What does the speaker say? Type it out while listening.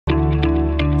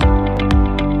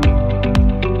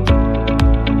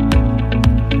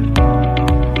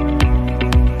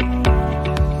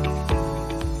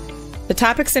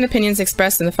topics and opinions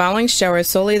expressed in the following show are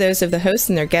solely those of the hosts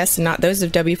and their guests and not those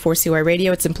of W4CY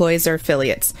Radio, its employees, or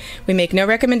affiliates. We make no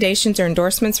recommendations or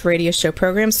endorsements for radio show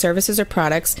programs, services, or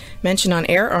products mentioned on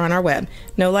air or on our web.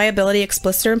 No liability,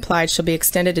 explicit or implied, shall be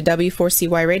extended to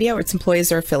W4CY Radio or its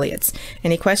employees or affiliates.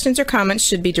 Any questions or comments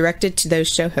should be directed to those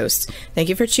show hosts. Thank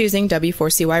you for choosing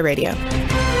W4CY Radio.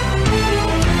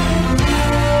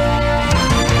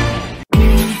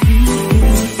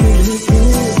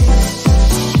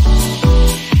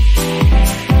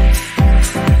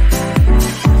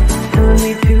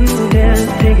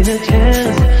 Taking a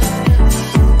chance.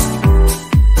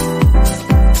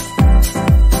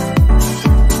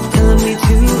 Telling me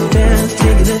to dance,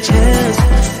 taking a chance.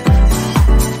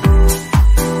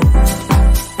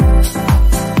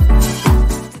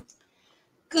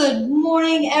 Good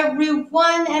morning,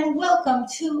 everyone, and welcome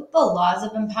to the Laws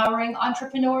of Empowering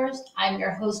Entrepreneurs. I'm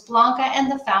your host, Blanca,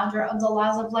 and the founder of the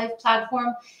Laws of Life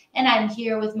platform, and I'm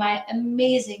here with my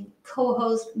amazing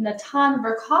co-host, Lana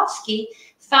Verkhovsky,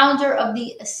 founder of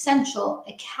the Essential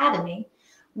Academy,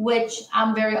 which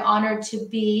I'm very honored to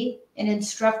be an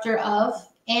instructor of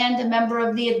and a member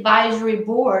of the advisory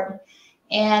board,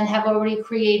 and have already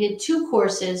created 2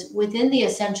 courses within the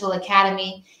Essential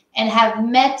Academy and have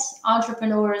met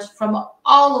entrepreneurs from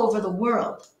all over the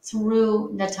world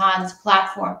through Natan's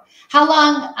platform. How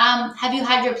long have you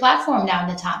had your platform now,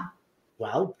 Natan?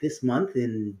 Well, this month,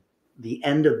 in the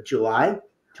end of July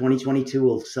 2022,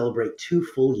 we'll celebrate 2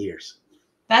 full years.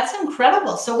 That's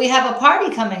incredible. So we have a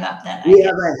party coming up then. We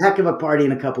have a heck of a party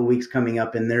in a couple of weeks coming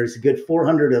up, and there's a good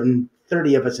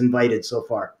 430 of us invited so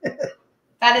far.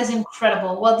 That is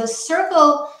incredible. Well, the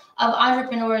Circle of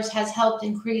Entrepreneurs has helped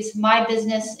increase my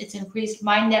business. It's increased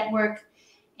my network.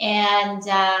 And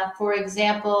for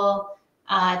example,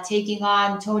 taking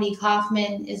on Tony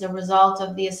Kaufman is a result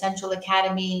of the Essential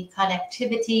Academy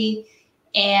connectivity.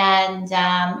 And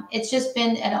it's just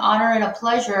been an honor and a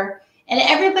pleasure. And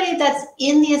everybody that's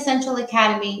in the Essential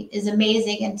Academy is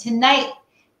amazing. And tonight,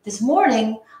 this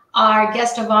morning, our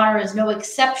guest of honor is no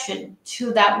exception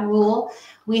to that rule.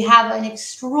 We have an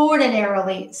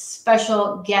extraordinarily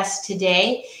special guest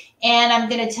today. And I'm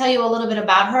going to tell you a little bit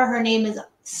about her. Her name is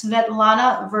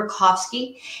Lana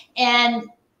Verkhovsky. And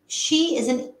she is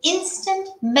an instant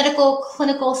medical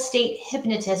clinical state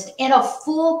hypnotist and a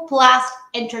full blast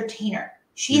entertainer.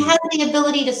 She has the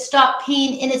ability to stop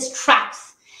pain in its tracks.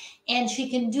 And she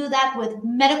can do that with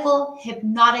medical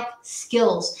hypnotic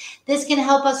skills. This can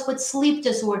help us with sleep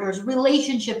disorders,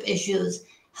 relationship issues,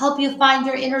 help you find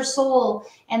your inner soul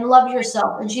and love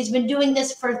yourself. And she's been doing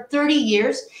this for 30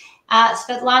 years.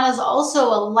 Svetlana is also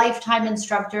a lifetime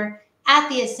instructor at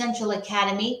the Essential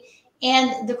Academy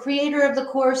and the creator of the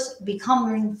course,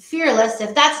 Becoming Fearless.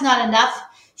 If that's not enough,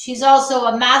 she's also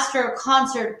a master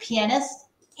concert pianist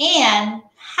and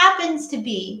happens to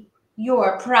be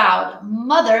your proud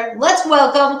mother. Let's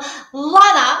welcome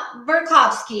Lana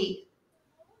Verkhovsky.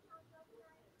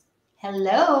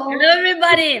 Hello. Hello,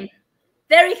 everybody.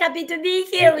 Very happy to be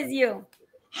here with you.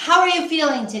 How are you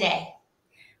feeling today?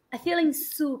 I'm feeling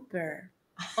super.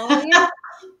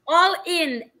 All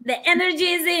in. The energy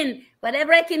is in.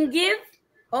 Whatever I can give,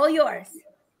 all yours.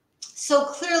 So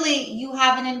clearly you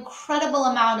have an incredible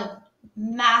amount of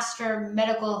master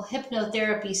medical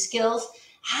hypnotherapy skills.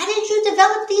 How did you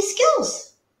develop these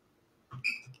skills?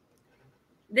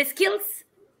 The skills?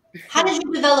 How did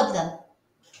you develop them?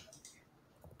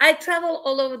 I travel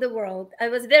all over the world. I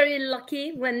was very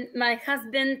lucky when my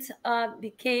husband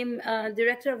became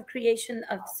director of creation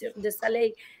of the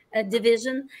Soleil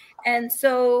division. And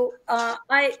so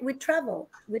we travel.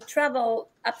 We travel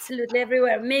absolutely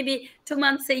everywhere. Maybe 2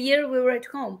 months a year we were at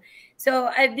home. So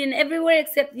I've been everywhere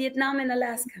except Vietnam and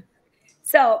Alaska.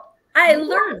 So I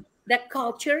learned that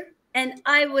culture, and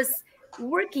I was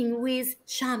working with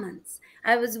shamans.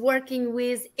 I was working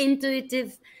with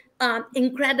intuitive,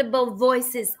 incredible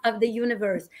voices of the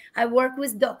universe. I work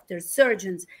with doctors,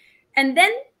 surgeons, and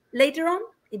then later on,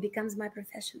 it becomes my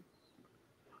profession.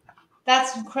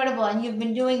 That's incredible, and you've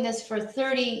been doing this for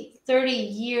 30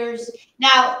 years.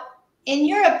 Now, in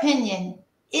your opinion,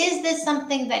 is this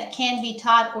something that can be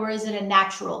taught, or is it a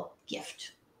natural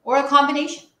gift, or a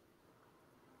combination?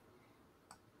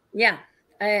 Yeah,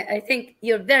 I think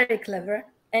you're very clever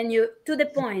and you to the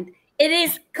point. It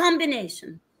is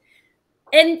combination.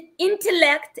 And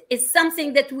intellect is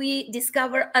something that we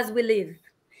discover as we live.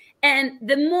 And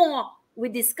the more we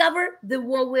discover, the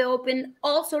more we open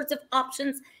all sorts of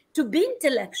options to be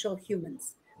intellectual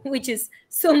humans, which is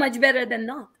so much better than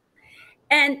not.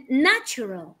 And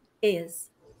natural is,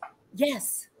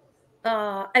 yes.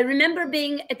 I remember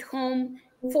being at home,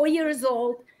 4 years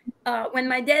old, when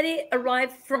my daddy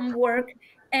arrived from work,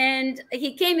 And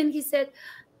he came and he said,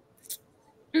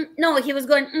 no, he was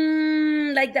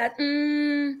going like that.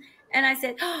 And I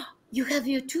said, oh, you have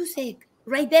your toothache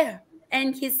right there.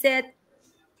 And he said,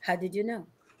 how did you know?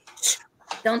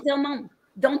 Don't tell mom.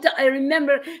 Don't tell. I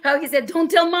remember how he said, don't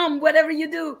tell mom whatever you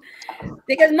do.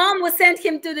 Because mom would send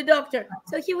him to the doctor.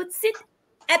 So he would sit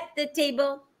at the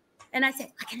table. And I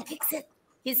said, I can fix it.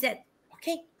 He said,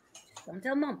 okay, just don't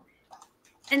tell mom.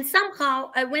 And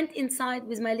somehow I went inside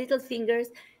with my little fingers.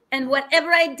 And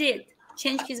whatever I did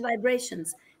changed his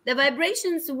vibrations. The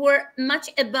vibrations were much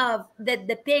above that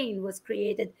the pain was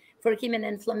created for him, an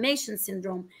inflammation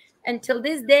syndrome. Until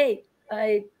this day,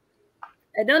 I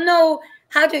don't know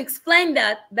how to explain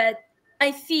that, but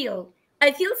I feel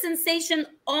sensation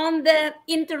on the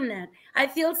internet. I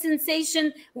feel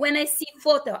sensation when I see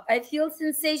photo. I feel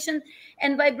sensation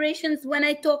and vibrations when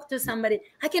I talk to somebody.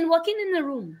 I can walk in a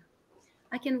room.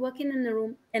 I can walk in the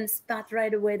room and spot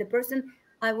right away the person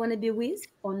I want to be with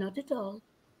or not at all.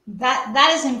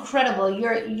 That is incredible.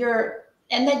 You're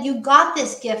and that you got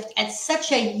this gift at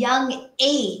such a young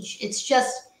age.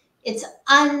 It's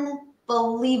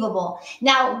unbelievable.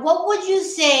 Now, what would you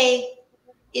say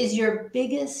is your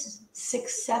biggest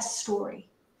success story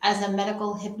as a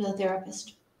medical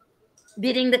hypnotherapist?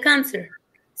 Beating the cancer,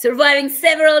 surviving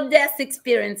several death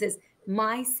experiences,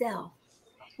 myself.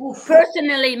 Oof.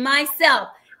 Personally, myself,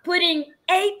 putting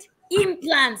 8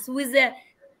 implants with a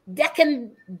Beck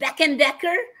and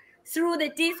Decker through the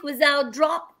teeth without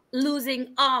drop,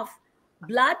 losing of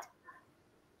blood,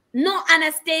 no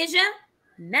anesthesia,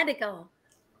 medical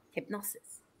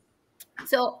hypnosis.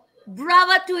 So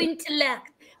bravo to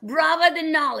intellect, bravo the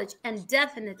knowledge, and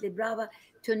definitely bravo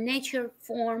to nature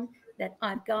form that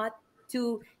I've got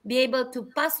to be able to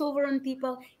pass over on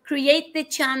people, create the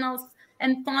channels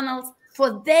and funnels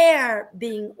for their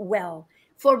being well,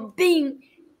 for being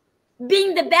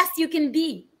the best you can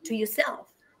be to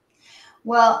yourself.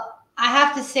 Well, I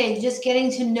have to say, just getting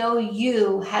to know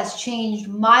you has changed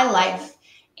my life.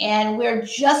 And we're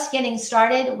just getting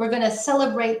started. We're going to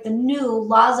celebrate the new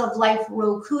Laws of Life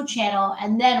Roku channel.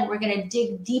 And then we're going to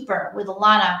dig deeper with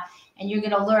Lana. And you're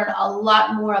going to learn a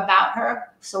lot more about her.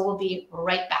 So we'll be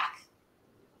right back.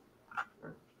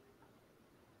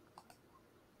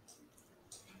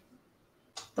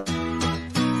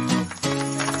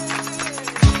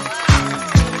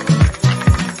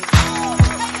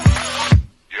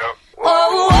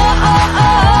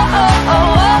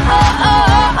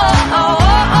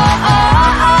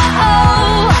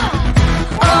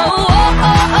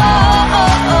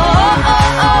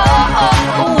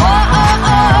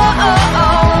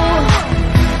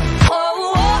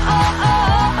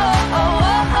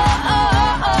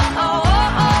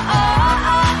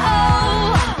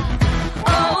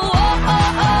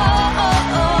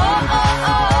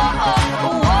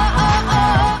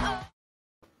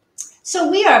 So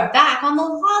we are back on the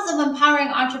Laws of Empowering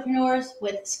Entrepreneurs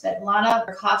with Lana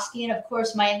Verkhovsky and, of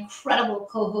course, my incredible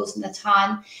co-host,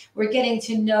 Natan. We're getting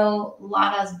to know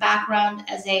Lana's background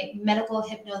as a medical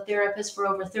hypnotherapist for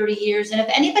over 30 years. And if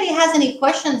anybody has any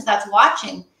questions that's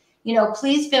watching,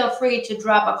 please feel free to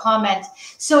drop a comment.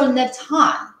 So,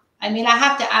 Natan, I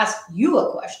have to ask you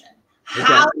a question. Okay.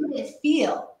 How did it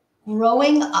feel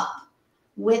growing up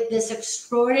with this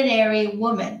extraordinary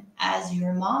woman as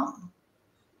your mom?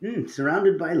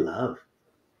 Surrounded by love.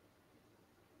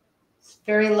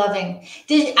 Very loving.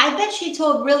 I bet she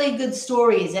told really good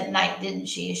stories at night, didn't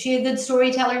she? Is she a good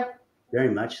storyteller? Very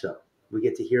much so. We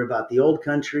get to hear about the old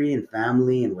country and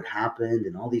family and what happened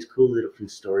and all these cool little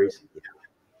different stories. Yeah.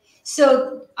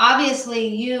 So obviously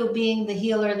you being the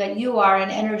healer that you are, an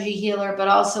energy healer, but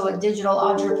also a digital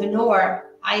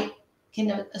entrepreneur, I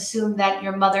can assume that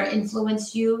your mother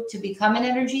influenced you to become an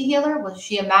energy healer. Was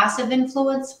she a massive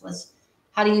influence?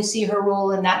 How do you see her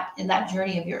role in that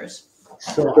journey of yours?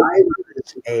 So I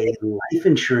was a life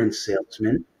insurance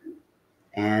salesman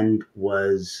and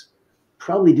was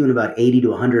probably doing about 80 to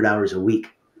 100 hours a week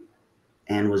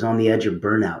and was on the edge of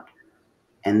burnout.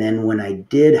 And then when I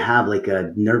did have like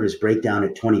a nervous breakdown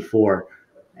at 24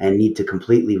 and need to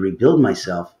completely rebuild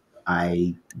myself,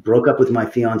 I broke up with my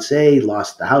fiance,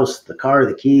 lost the house, the car,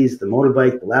 the keys, the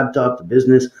motorbike, the laptop, the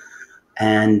business,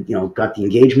 and got the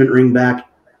engagement ring back.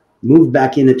 Moved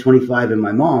back in at 25 in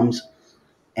my mom's,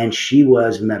 and she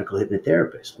was a medical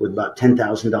hypnotherapist with about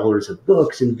 $10,000 of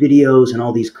books and videos and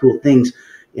all these cool things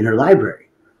in her library.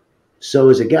 So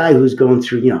as a guy who's going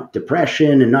through,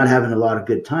 depression and not having a lot of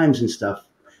good times and stuff,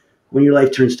 when your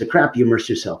life turns to crap, you immerse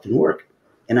yourself in work.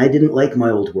 And I didn't like my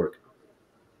old work.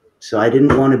 So I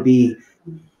didn't want to be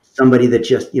somebody that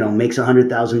just, makes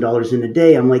 $100,000 in a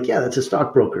day. I'm like, yeah, that's a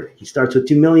stockbroker. He starts with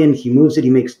 2 million, he moves it,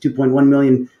 he makes 2.1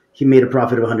 million he made a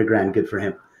profit of 100 grand. Good for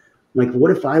him. I'm like,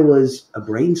 what if I was a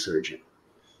brain surgeon?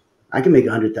 I can make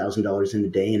 $100,000 in a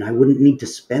day and I wouldn't need to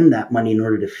spend that money in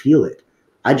order to feel it.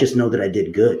 I just know that I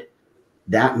did good.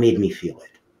 That made me feel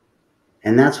it.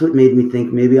 And that's what made me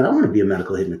think maybe I want to be a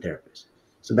medical hypnotherapist.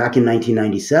 So back in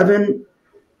 1997,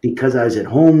 because I was at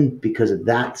home, because of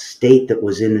that state that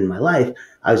was in my life,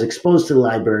 I was exposed to the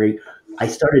library. I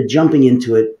started jumping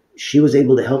into it. She was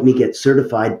able to help me get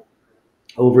certified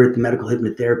over at the Medical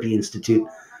Hypnotherapy Institute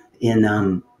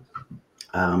in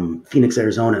Phoenix,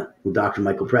 Arizona, with Dr.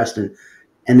 Michael Preston.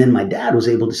 And then my dad was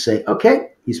able to say,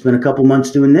 okay, you spent a couple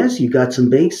months doing this. You got some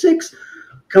basics.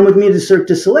 Come with me to Cirque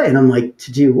du Soleil. And I'm like,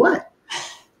 to do what?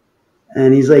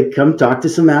 And he's like, come talk to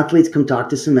some athletes, come talk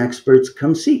to some experts,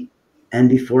 come see. And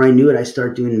before I knew it, I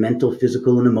started doing mental,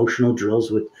 physical, and emotional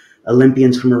drills with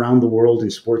Olympians from around the world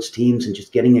and sports teams, and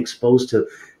just getting exposed to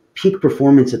peak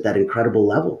performance at that incredible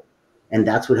level. And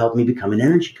that's what helped me become an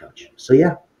energy coach. So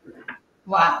yeah.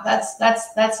 Wow, that's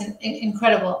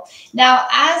incredible. Now,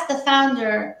 as the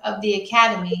founder of the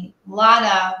Academy,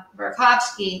 Lana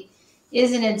Verkhovsky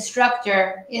is an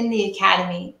instructor in the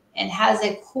Academy and has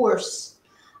a course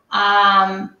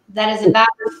that is about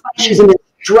She's an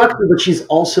instructor, but she's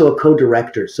also a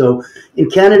co-director. So in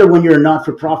Canada, when you're a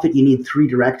not-for-profit, you need 3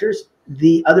 directors.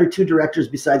 The other 2 directors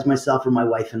besides myself are my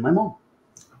wife and my mom.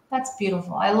 That's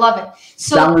beautiful. I love it.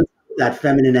 So balance that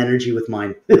feminine energy with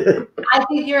mine. I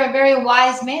think you're a very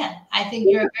wise man. I think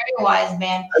you're a very wise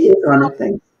man.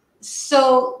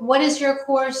 So what does your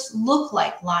course look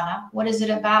like, Lana? What is it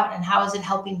about and how is it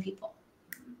helping people?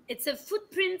 It's a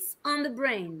footprints on the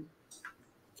brain.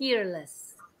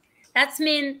 Fearless. That's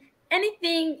mean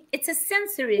anything. It's a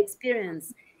sensory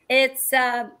experience. It's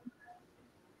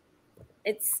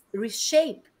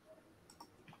reshape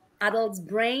adult's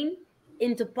brain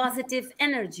into positive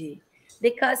energy,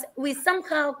 because we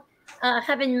somehow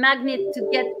have a magnet to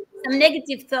get some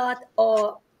negative thought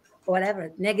or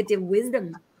whatever, negative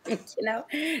wisdom, you know,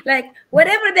 like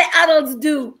whatever the adults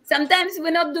do, sometimes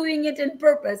we're not doing it on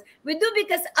purpose. We do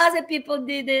because other people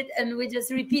did it and we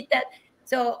just repeat that.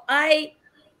 So I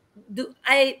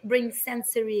bring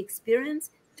sensory experience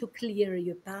to clear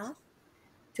your path,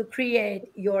 to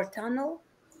create your tunnel,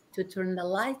 to turn the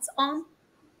lights on,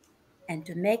 and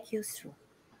to make you through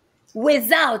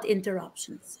without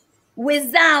interruptions,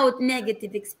 without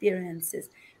negative experiences,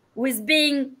 with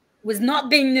not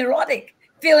being neurotic,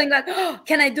 feeling like, oh,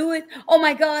 can I do it? Oh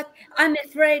my God, I'm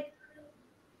afraid.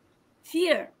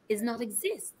 Fear is not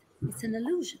exist. It's an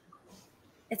illusion.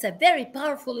 It's a very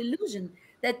powerful illusion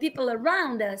that people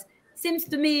around us seems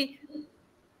to me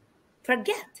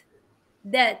forget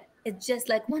that it's just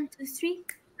like 1, 2, 3,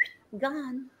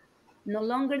 gone, no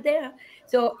longer there.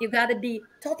 So you got to be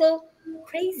total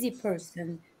crazy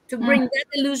person to bring that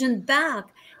illusion back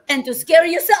and to scare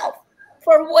yourself.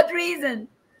 For what reason?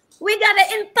 We got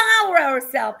to empower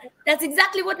ourselves. That's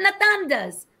exactly what Nathan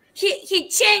does. He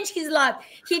changed his life.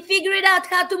 He figured out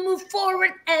how to move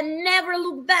forward and never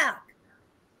look back.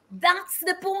 That's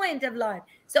the point of life.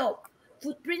 So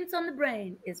footprints on the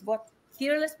brain is what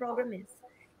Fearless program is.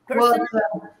 Well,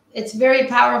 it's very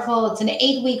powerful. It's an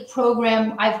 8-week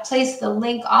program. I've placed the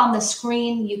link on the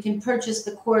screen. You can purchase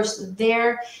the course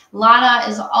there. Lana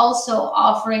is also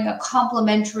offering a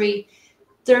complimentary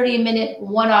 30-minute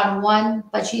one-on-one,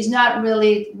 but she's not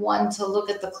really one to look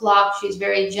at the clock. She's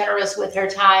very generous with her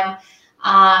time.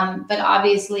 But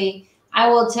obviously, I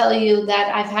will tell you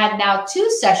that I've had now 2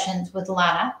 sessions with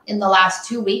Lana in the last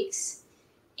 2 weeks,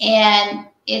 and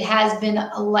it has been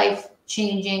a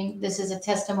life-changing. This is a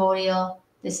testimonial.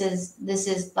 This is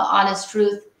the honest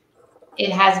truth.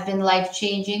 It has been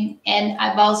life-changing. And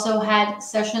I've also had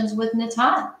sessions with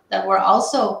Nathan that were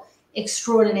also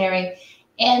extraordinary.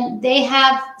 And they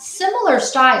have similar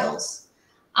styles.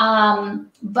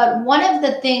 But one of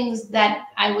the things that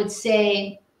I would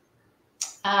say,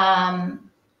 I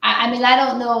mean, I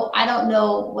don't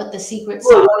know what the secrets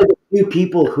are. We're one of the few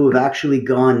people who have actually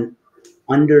gone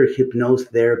under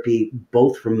hypnotherapy,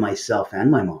 both from myself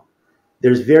and my mom.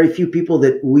 There's very few people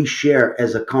that we share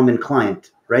as a common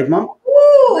client, right, Mom?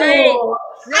 Ooh, right.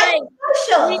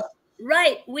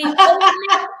 Right. We open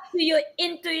it to your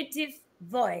intuitive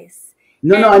voice.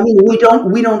 No, I mean, we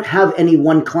don't have any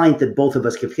one client that both of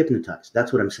us get hypnotized.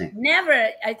 That's what I'm saying. Never.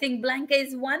 I think Blanca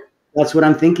is one. That's what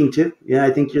I'm thinking too. Yeah,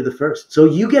 I think you're the first. So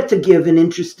you get to give an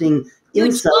interesting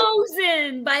insight.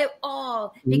 Chosen by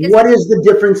all. Because what is the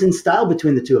difference in style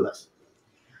between the 2 of us?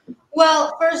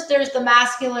 Well, first there's the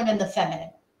masculine and the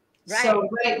feminine. Right. So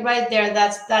right there,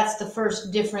 that's the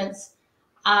first difference.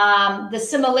 The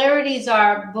similarities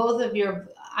are both of your.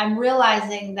 I'm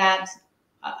realizing that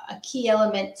a key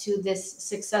element to this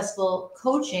successful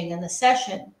coaching and the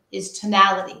session is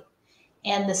tonality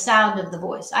and the sound of the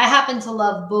voice. I happen to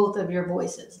love both of your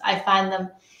voices. I find them,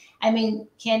 I mean,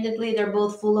 candidly, they're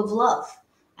both full of love.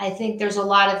 I think there's a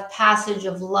lot of passage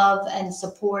of love and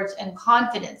support and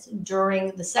confidence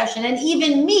during the session. And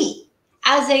even me,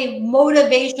 as a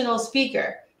motivational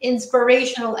speaker,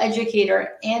 inspirational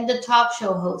educator, and a talk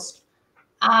show host,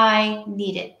 I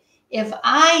need it. If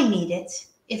I need it,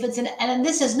 if it's and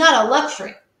this is not a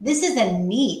luxury, this is a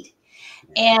need.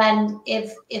 And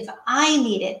if I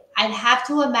need it, I'd have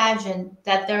to imagine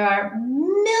that there are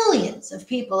millions of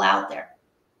people out there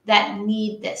that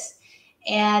need this.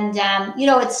 And,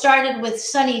 it started with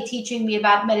Sunny teaching me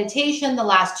about meditation the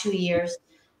last 2 years.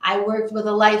 I worked with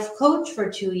a life coach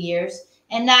for 2 years.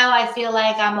 And now I feel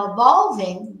like I'm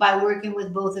evolving by working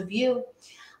with both of you.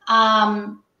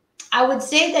 I would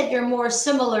say that you're more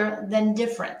similar than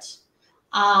different.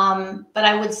 But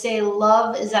I would say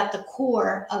love is at the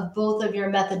core of both of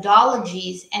your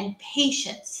methodologies, and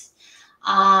patience.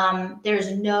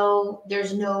 There's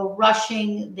no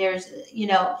rushing.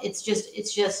 It's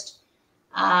just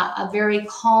a very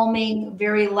calming,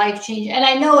 very life-changing. And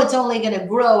I know it's only going to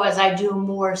grow as I do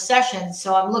more sessions.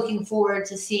 So I'm looking forward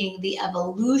to seeing the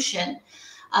evolution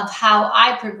of how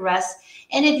I progress.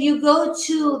 And if you go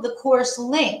to the course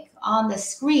link on the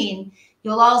screen,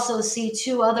 you'll also see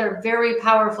 2 other very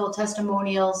powerful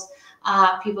testimonials,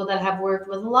 people that have worked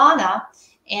with Lana,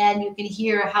 and you can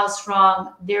hear how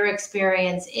strong their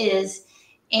experience is.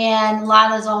 And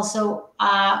Lana's also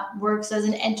works as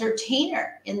an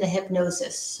entertainer in the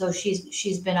hypnosis. So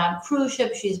she's been on cruise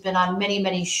ships, she's been on many,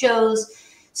 many shows.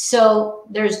 So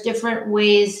there's different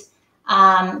ways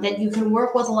that you can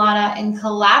work with Lana and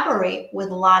collaborate with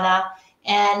Lana.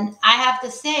 And I have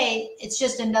to say, it's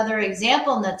just another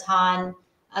example, Natan,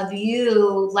 of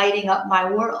you lighting up my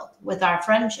world with our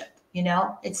friendship.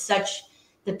 It's such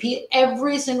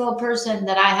every single person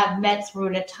that I have met through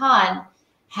Natan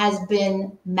has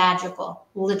been magical,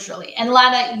 literally. And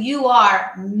Lana, you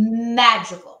are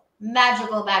magical,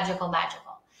 magical, magical,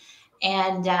 magical.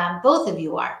 And both of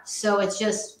you are. So it's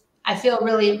just, I feel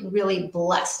really, really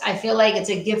blessed. I feel like it's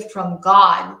a gift from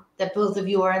God that both of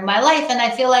you are in my life. And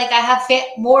I feel like I have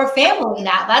more family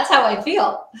now. That's how I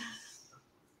feel.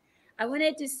 I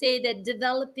wanted to say that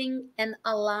developing and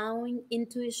allowing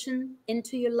intuition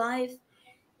into your life.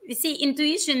 You see,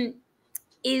 intuition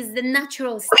is the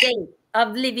natural state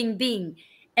of living being.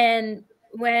 And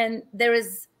when there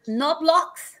is no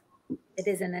blocks, it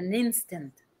is in an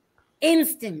instinct.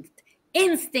 It's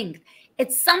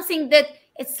something that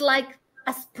it's like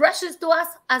as precious to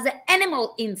us as an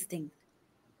animal instinct.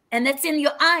 And that's in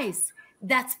your eyes.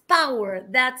 That's power.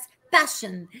 That's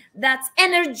passion. That's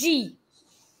energy.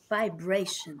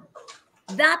 Vibration.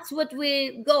 That's what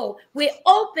we go. We're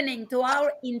opening to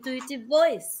our intuitive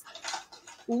voice,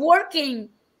 working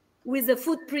with the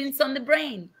footprints on the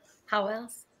brain. How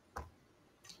else?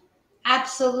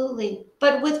 Absolutely.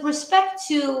 But with respect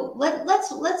to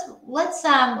let's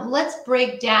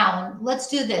break down. Let's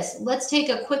do this. Let's take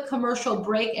a quick commercial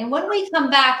break. And when we come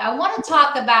back, I want to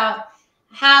talk about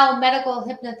how medical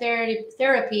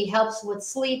hypnotherapy helps with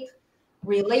sleep,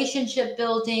 relationship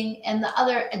building, and the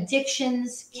other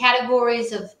addictions,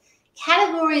 categories of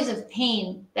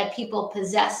pain that people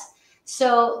possess.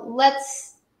 So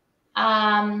let's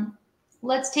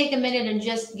take a minute and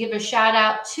just give a shout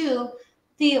out to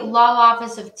the law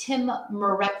office of Tim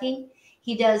Marecki.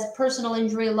 He does personal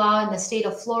injury law in the state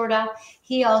of Florida.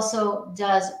 He also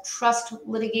does trust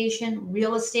litigation,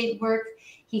 real estate work.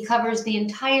 He covers the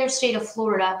entire state of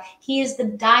Florida. He is the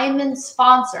diamond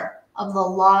sponsor of the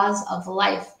Laws of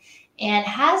Life and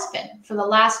has been for the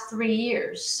last 3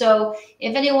 years. So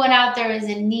if anyone out there is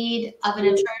in need of an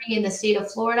attorney in the state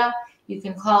of Florida, you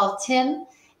can call Tim,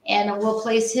 and we'll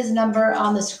place his number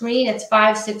on the screen. It's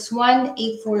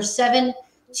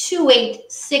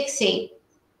 561-847-2868.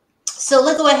 So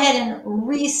let's go ahead and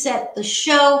reset the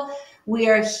show. We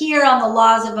are here on the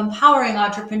Laws of Empowering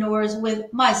Entrepreneurs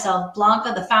with myself,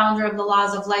 Blanca, the founder of the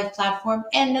Laws of Life platform,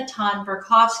 and Lana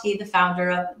Verkhovsky, the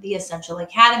founder of the Essential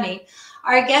Academy.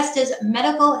 Our guest is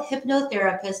medical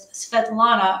hypnotherapist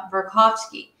Svetlana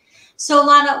Verkhovsky. So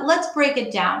Lana, let's break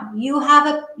it down. You have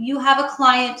a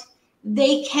client,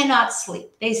 they cannot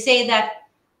sleep. They say that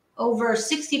over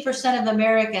 60% of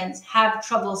Americans have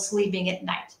trouble sleeping at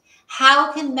night.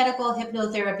 How can medical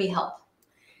hypnotherapy help?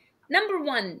 Number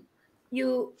one,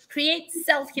 you create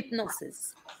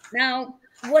self-hypnosis. Now,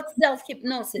 what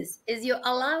self-hypnosis is? You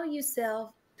allow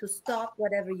yourself to stop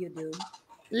whatever you do,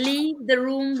 leave the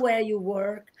room where you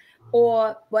work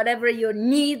or whatever your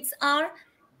needs are,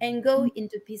 and go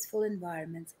into peaceful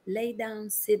environments. Lay down,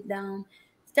 sit down,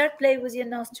 start play with your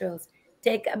nostrils.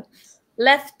 Take a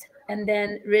left and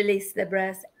then release the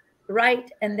breath,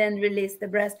 right and then release the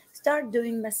breath. Start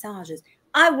doing massages.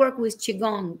 I work with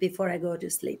Qigong before I go to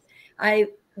sleep. I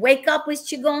wake up with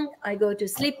Qigong, I go to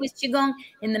sleep with Qigong.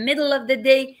 In the middle of the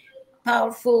day,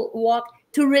 powerful walk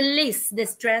to release the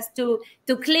stress, to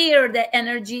clear the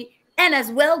energy, and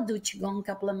as well do Qigong,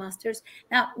 couple of masters.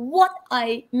 Now, what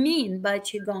I mean by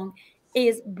Qigong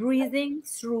is breathing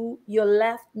through your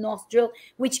left nostril,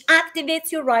 which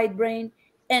activates your right brain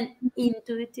and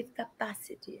intuitive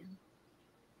capacity.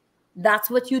 That's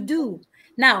what you do.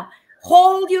 Now,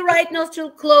 hold your right nostril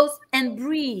closed and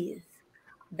breathe.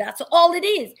 That's all it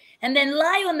is. And then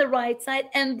lie on the right side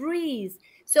and breathe.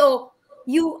 So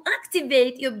you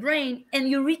activate your brain and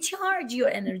you recharge your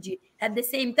energy at the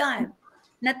same time.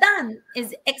 Nathan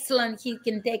is excellent. He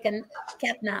can take a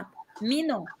cat nap. Me,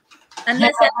 no.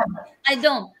 Unless I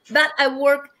don't. But I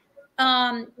work,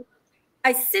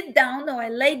 I sit down or I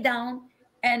lay down,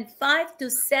 and 5 to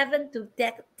 7 to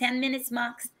 10 minutes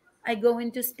max, I go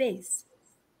into space.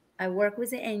 I work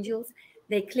with the angels.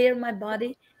 They clear my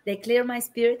body. They clear my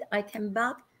spirit. I come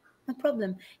back. No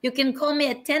problem. You can call me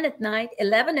at 10 at night,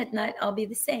 11 at night. I'll be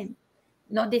the same.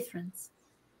 No difference.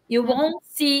 You won't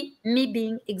see me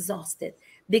being exhausted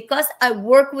because I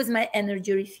work with my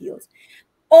energy fields.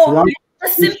 Or a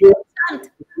simple chant.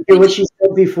 What she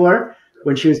said before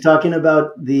when she was talking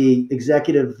about the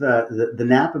executive, the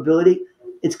nap ability,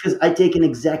 it's because I take an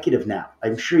executive nap.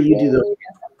 I'm sure you do those.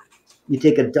 You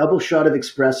take a double shot of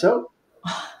espresso.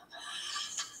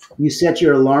 You set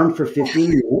your alarm for 15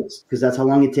 minutes because that's how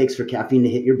long it takes for caffeine to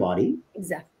hit your body.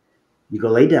 Exactly. You go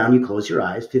lay down, you close your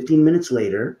eyes. 15 minutes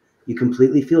later, you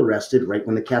completely feel rested. Right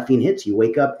when the caffeine hits, you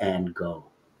wake up and go.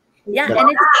 Yeah,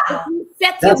 and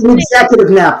that's an executive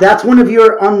nap. That's one of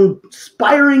your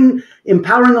inspiring,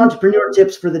 empowering entrepreneur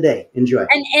tips for the day. Enjoy.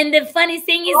 And the funny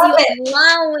thing is,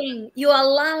 you're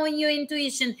allowing your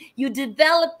intuition. You're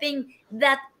developing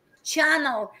that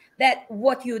channel, that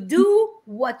what you do,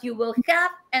 what you will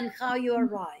have, and how you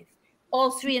arrive.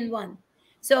 All three in one.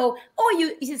 So, or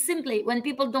you simply, when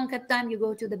people don't have time, you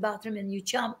go to the bathroom and you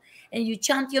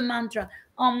chant your mantra.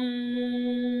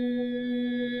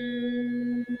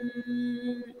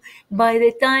 By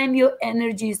the time your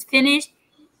energy is finished,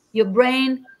 your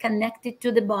brain connected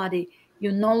to the body,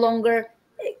 you no longer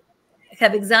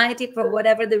have anxiety for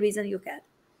whatever the reason you get.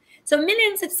 So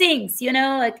millions of things,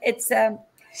 like it's.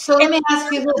 So let me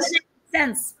ask you this.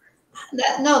 Sense.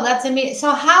 That's amazing.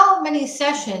 So how many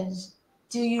sessions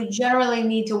do you generally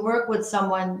need to work with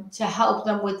someone to help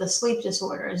them with the sleep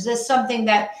disorder? Is this something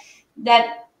that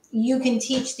you can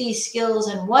teach these skills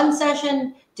in one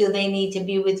session? Do they need to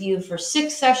be with you for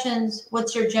 6 sessions?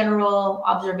 What's your general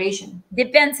observation?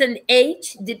 Depends on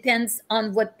age, depends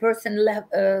on what person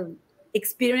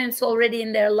experience already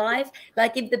in their life.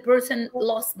 Like if the person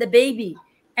lost the baby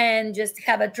and just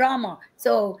have a trauma.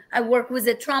 So I work with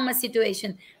a trauma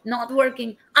situation, not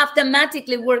working,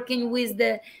 automatically working with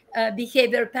the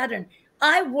behavior pattern.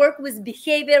 I work with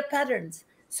behavior patterns.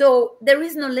 So there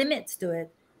is no limits to it.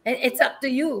 It's up to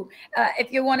you.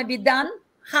 If you want to be done,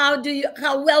 how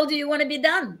well do you want to be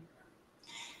done?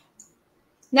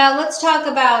 Now let's talk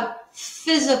about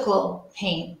physical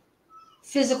pain.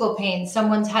 Physical pain.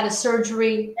 Someone's had a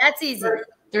surgery. That's easy.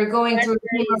 They're going through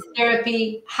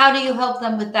chemotherapy. How do you help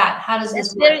them with that? How does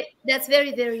this work? That's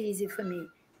very, very easy for me.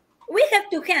 We have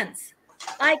 2 hands.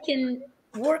 I can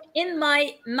work in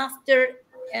my master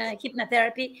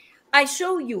hypnotherapy. I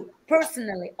show you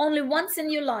personally, only once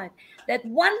in your life, that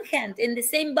one hand in the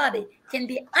same body can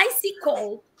be icy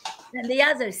cold and the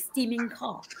other steaming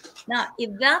hot. Now,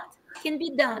 if that can be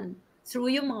done through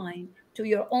your mind to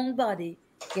your own body,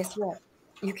 guess what?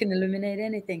 You can eliminate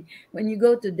anything. When you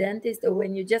go to dentist or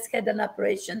when you just had an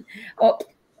operation, or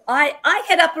I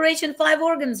had operation 5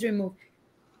 organs removed.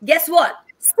 Guess what?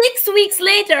 6 weeks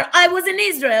later, I was in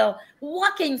Israel,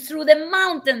 walking through the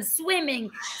mountains,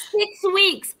 swimming. 6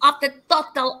 weeks after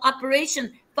total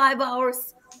operation, 5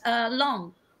 hours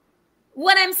long.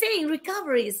 What I'm saying,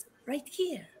 recovery is right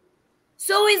here.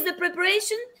 So is the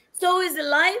preparation. So is the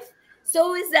life.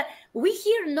 So is that we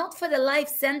here not for the life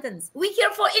sentence. We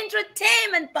here for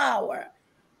entertainment power,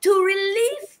 to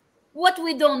relieve what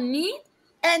we don't need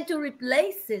and to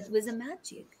replace it with the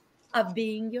magic of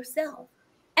being yourself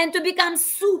and to become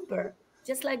super,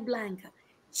 just like Blanca.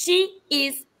 She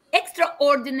is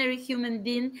extraordinary human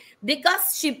being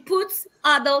because she puts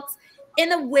adults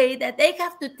in a way that they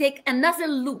have to take another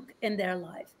look in their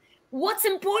life. What's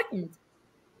important?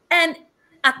 And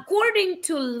according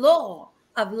to law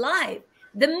of life,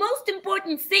 the most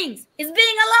important thing is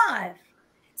being alive.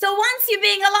 So once you're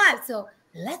being alive, so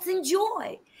let's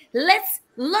enjoy, let's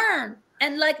learn.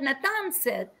 And like Nathan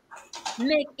said,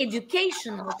 make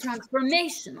educational,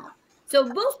 transformational.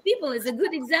 So both people is a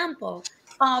good example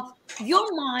of your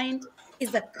mind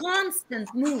is a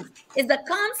constant move, is a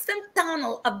constant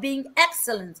tunnel of being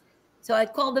excellent. So I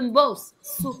call them both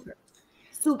super,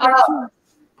 super.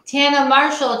 Tana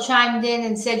Marshall chimed in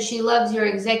and said she loves your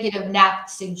executive nap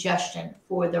suggestion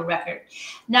for the record.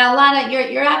 Now, Lana,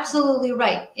 you're absolutely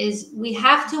right. Is we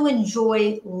have to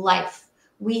enjoy life.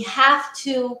 We have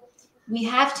to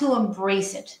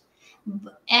embrace it.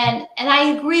 And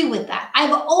I agree with that.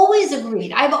 I've always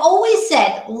agreed. I've always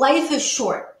said life is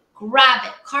short. Grab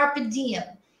it. Carpe diem.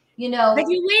 You know. But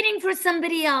you're waiting for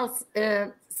somebody else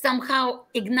somehow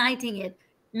igniting it.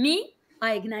 Me,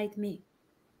 I ignite me.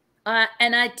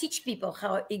 And I teach people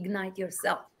how to ignite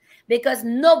yourself, because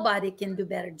nobody can do a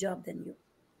better job than you.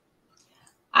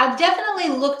 I've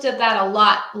definitely looked at that a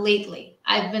lot lately.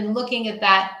 I've been looking at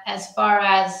that as far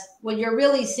as what you're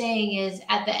really saying is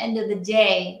at the end of the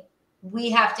day,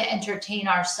 we have to entertain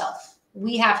ourselves.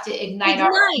 We have to ignite.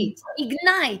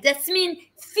 Ignite. That means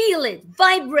feel it,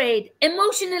 vibrate,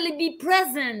 emotionally be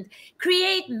present,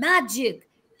 create magic,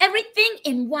 everything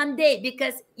in one day.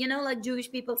 Because, you know, like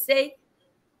Jewish people say,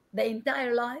 the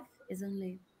entire life is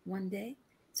only one day.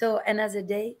 So another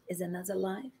day is another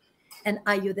life. And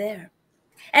are you there?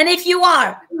 And if you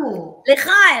are,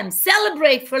 l'chaim,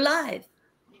 celebrate for life.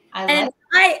 I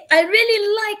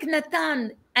really like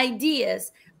Nathan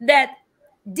ideas that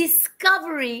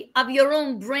discovery of your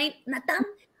own brain. Nathan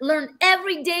learn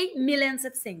every day millions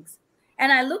of things.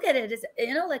 And I look at it as,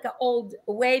 you know, like an old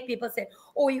way people say,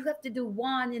 oh, you have to do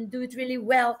one and do it really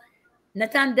well.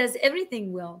 Nathan does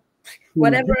everything well.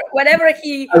 Whatever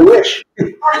he, I wish.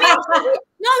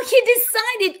 No, he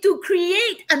decided to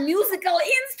create a musical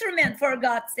instrument, for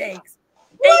God's sakes.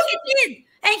 And he did.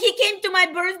 And he came to my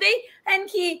birthday and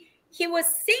he was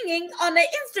singing on an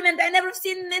instrument I never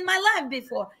seen in my life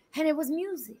before. And it was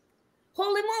music.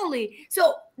 Holy moly.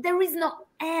 So there is no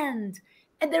end.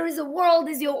 And there is a world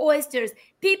is your oysters.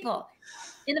 People,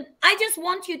 I just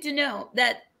want you to know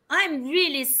that I'm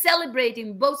really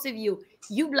celebrating both of you,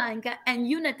 Blanca and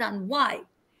you, Nathan. Why?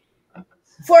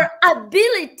 For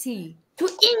ability to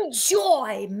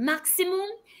enjoy maximum,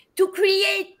 to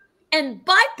create and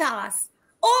bypass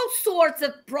all sorts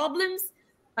of problems,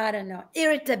 I don't know,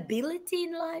 irritability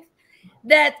in life,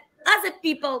 that other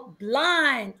people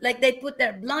blind, like they put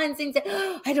their blinds in and say,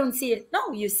 oh, I don't see it.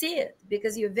 No, you see it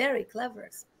because you're very clever.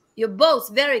 You're both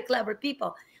very clever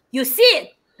people. You see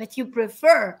it, but you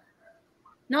prefer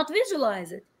not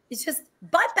visualize it. It's just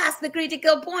bypass the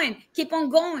critical point. Keep on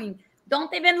going.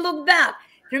 Don't even look back.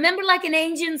 Remember, like in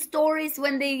ancient stories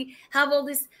when they have all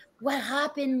this, what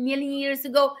happened million years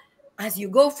ago? As you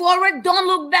go forward, don't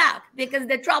look back because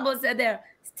the troubles are there.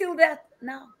 Still that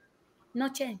now. No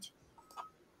change.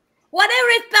 Whatever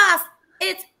is past,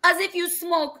 it's as if you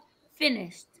smoke,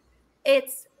 finished.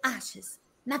 It's ashes.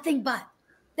 Nothing but.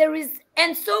 There is,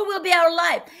 and so will be our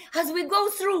life. As we go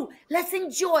through, let's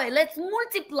enjoy, let's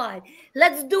multiply,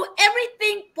 let's do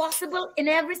everything possible in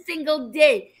every single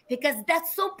day because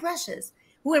that's so precious.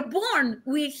 We're born,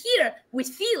 we're here, we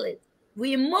feel it,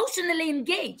 we're emotionally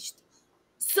engaged.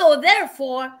 So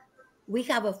therefore, we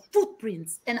have a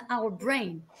footprint in our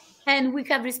brain and we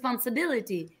have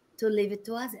responsibility to leave it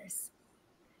to others.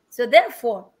 So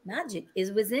therefore, magic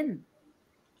is within.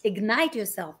 Ignite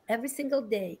yourself every single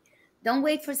day. Don't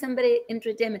wait for somebody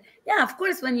entertainment. Yeah, of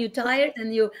course, when you're tired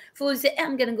and you fully say,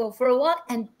 I'm going to go for a walk,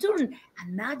 and turn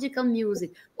a magical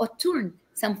music or turn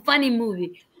some funny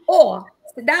movie or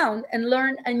sit down and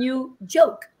learn a new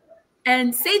joke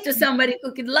and say to somebody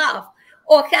who could laugh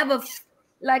or have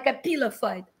a pillow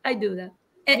fight. I do that.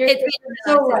 You're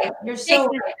so right. You're so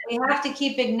right. We have to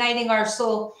keep igniting our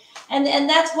soul. And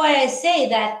that's why I say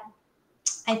that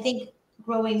I think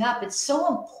growing up, it's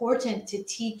so important to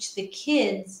teach the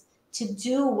kids to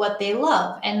do what they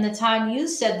love. And the time you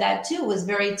said that too was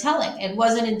very telling. It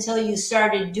wasn't until you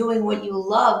started doing what you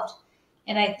loved,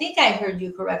 and I think I heard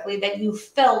you correctly, that you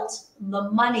felt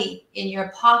the money in your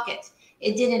pocket.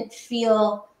 It didn't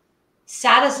feel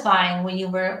satisfying when you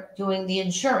were doing the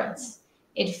insurance.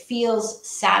 It feels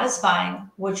satisfying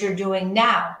what you're doing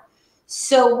now.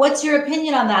 So what's your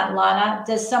opinion on that, Lana?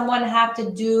 Does someone have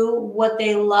to do what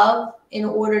they love in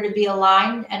order to be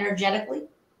aligned energetically?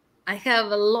 I have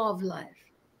a love life,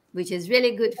 which is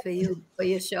really good for you, for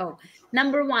your show.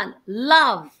 Number one,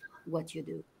 love what you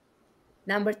do.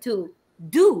 Number two,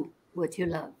 do what you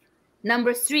love.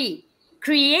 Number three,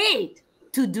 create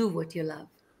to do what you love.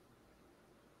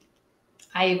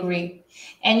 I agree.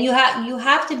 And you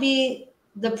have to be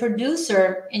the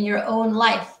producer in your own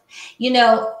life, you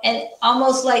know, and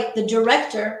almost like the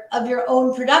director of your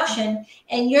own production,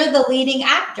 and you're the leading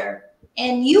actor,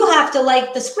 and you have to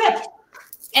like the script,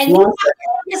 and you have Blanca, to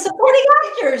like the supporting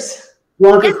actors.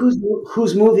 Blanca,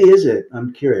 whose movie is it?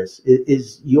 I'm curious.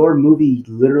 Is your movie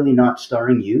literally not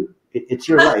starring you? It's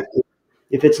your life.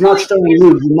 If it's No, not it's starring really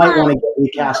you, you might want to fun.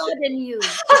 get recasted. God and you.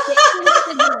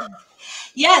 It's Instagram.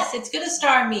 Yes, it's going to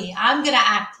star me. I'm going to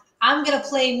act. I'm going to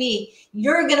play me.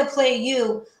 You're going to play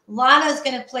you. Lana's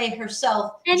going to play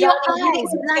herself. And your Johnny eyes,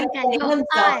 Hayden's going to Blanca, play your himself.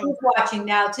 eyes. He's watching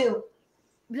now too.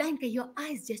 Blanca, your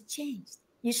eyes just changed.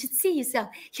 You should see yourself.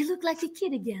 You look like a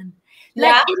kid again.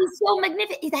 Yeah. Like it is so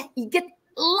magnificent that you get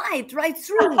light right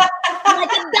through. Like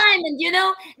a diamond, you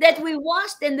know, that we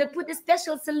washed and they put a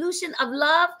special solution of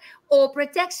love or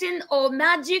protection or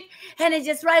magic, and it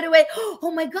just right away,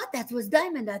 oh my God, that was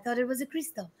diamond. I thought it was a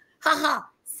crystal. Ha ha.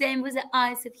 Same with the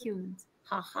eyes of humans.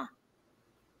 Ha ha.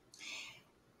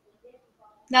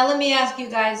 Now let me ask you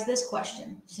guys this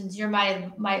question, since you're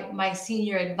my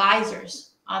senior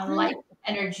advisors on life,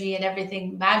 energy, and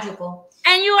everything magical.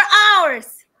 And you're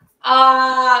ours.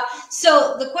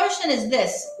 So the question is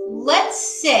this: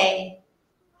 let's say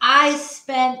I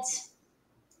spent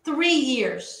 3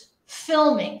 years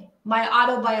filming my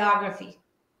autobiography,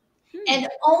 and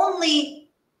only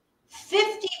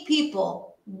 50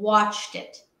 people watched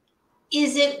it.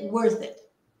 Is it worth it?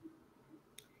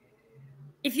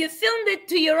 If you filmed it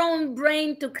to your own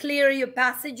brain to clear your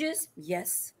passages,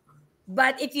 yes.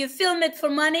 But if you film it for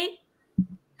money,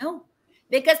 no.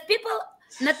 Because people,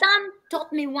 Nathan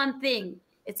taught me one thing.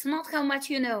 It's not how much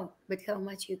you know, but how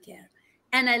much you care.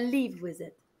 And I live with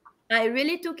it. I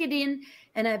really took it in,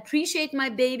 and I appreciate my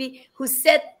baby who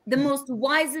said the most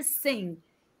wisest thing.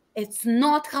 It's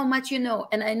not how much you know.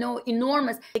 And I know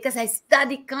enormous because I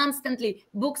study constantly,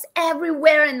 books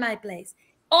everywhere in my place.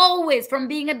 Always from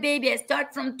being a baby, I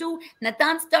start from 2.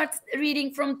 Nathan starts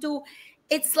reading from 2.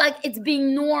 It's like it's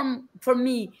being norm for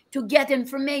me to get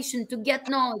information, to get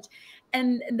knowledge.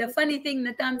 And the funny thing,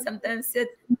 Nathan sometimes said,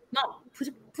 "Mom,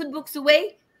 put books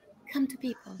away, come to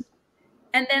people."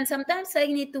 And then sometimes I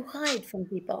need to hide from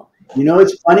people. You know,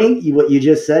 it's funny what you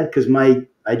just said, because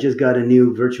I just got a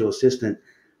new virtual assistant,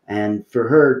 and for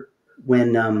her,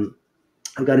 when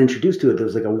I got introduced to it, there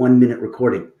was like a 1-minute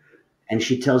recording, and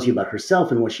she tells you about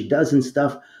herself and what she does and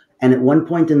stuff. And at one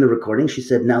point in the recording, she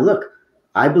said, "Now look,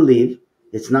 I believe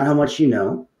it's not how much you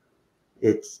know.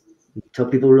 It's until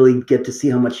people really get to see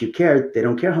how much you care. They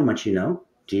don't care how much you know.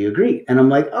 Do you agree?" And I'm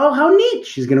like, "Oh, how neat.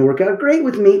 She's going to work out great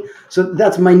with me." So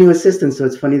that's my new assistant. So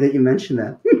it's funny that you mentioned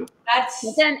that.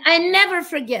 That's Then I never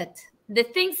forget the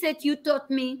things that you taught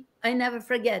me. I never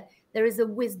forget. There is a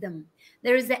wisdom.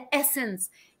 There is an essence.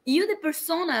 You, the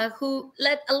persona who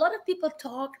let a lot of people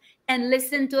talk and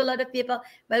listen to a lot of people,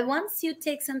 but once you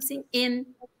take something in,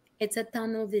 it's a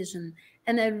tunnel vision,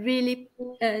 and I really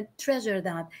treasure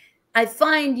that. I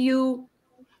find you,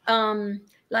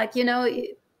 like, you know,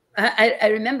 I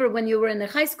remember when you were in the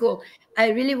high school, I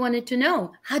really wanted to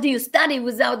know, how do you study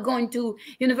without going to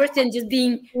university and just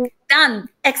being done?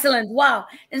 Excellent. Wow.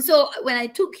 And so when I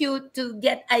took you to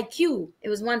get IQ, it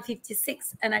was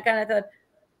 156. And I kind of thought,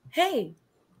 hey,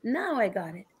 now I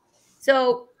got it.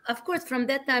 So, of course, from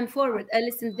that time forward, I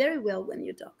listened very well when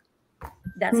you talk.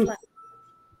 That's life.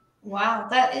 wow.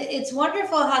 That it's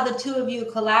wonderful how the two of you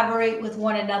collaborate with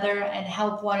one another and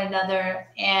help one another.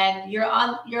 And you're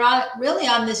on really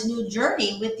on this new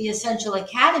journey with the Essential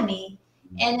Academy.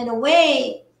 And in a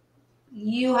way,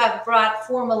 you have brought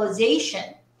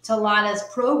formalization to Lana's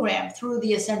program through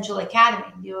the Essential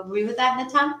Academy. Do you agree with that,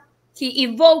 Natan? He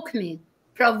evoked me,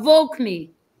 provoked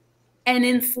me, and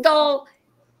install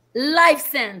life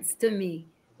sense to me,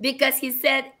 because he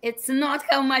said, it's not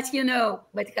how much you know,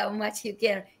 but how much you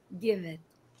care. Give it.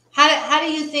 How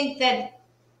do you think that,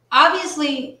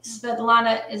 obviously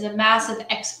Svetlana is a massive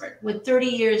expert with 30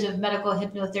 years of medical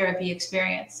hypnotherapy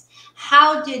experience.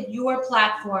 How did your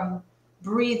platform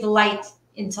breathe light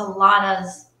into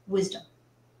Lana's wisdom?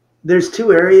 There's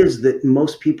 2 areas that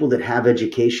most people that have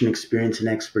education, experience, and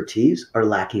expertise are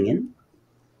lacking in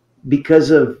because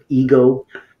of ego,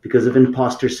 because of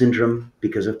imposter syndrome,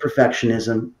 because of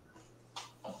perfectionism.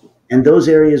 And those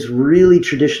areas really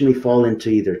traditionally fall into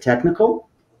either technical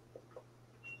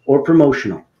or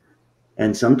promotional,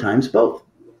 and sometimes both.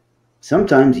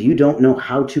 Sometimes you don't know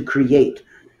how to create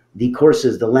the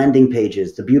courses, the landing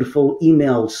pages, the beautiful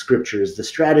email scriptures, the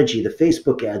strategy, the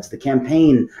Facebook ads, the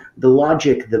campaign, the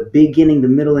logic, the beginning, the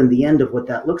middle, and the end of what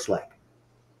that looks like.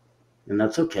 And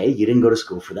that's okay. You didn't go to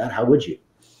school for that. How would you?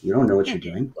 You don't know what you're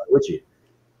doing. Why would you?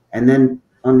 And then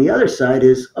on the other side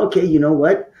is, okay, you know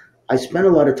what? I spent a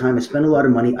lot of time, I spent a lot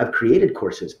of money. I've created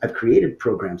courses, I've created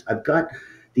programs, I've got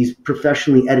these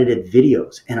professionally edited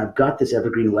videos, and I've got this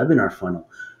evergreen webinar funnel.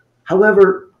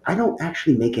 However, I don't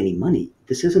actually make any money.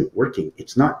 This isn't working.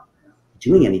 It's not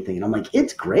doing anything. And I'm like,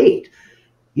 it's great.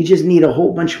 You just need a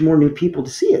whole bunch more new people to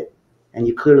see it. And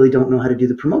you clearly don't know how to do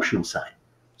the promotional side.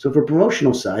 So for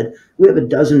promotional side, we have a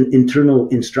dozen internal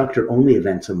instructor-only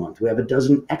events a month. We have a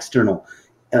dozen external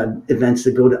events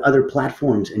that go to other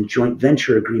platforms and joint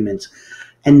venture agreements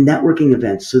and networking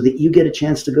events so that you get a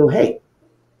chance to go, hey,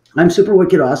 I'm super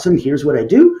wicked awesome. Here's what I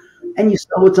do. And you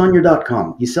sell what's on your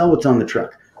 .com. You sell what's on the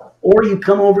truck. Or you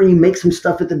come over and you make some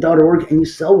stuff at the .org and you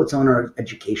sell what's on our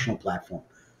educational platform.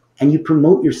 And you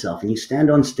promote yourself and you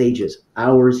stand on stages,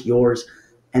 ours, yours,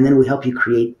 and then we help you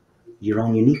create your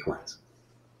own unique ones.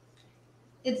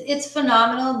 It's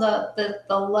phenomenal, the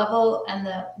level and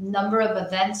the number of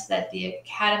events that the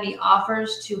Academy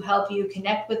offers to help you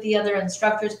connect with the other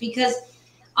instructors, because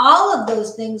all of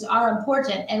those things are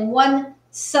important. And one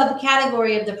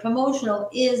subcategory of the promotional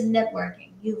is networking.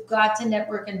 You've got to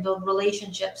network and build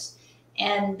relationships.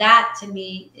 And that, to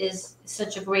me, is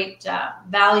such a great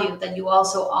value that you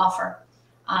also offer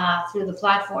through the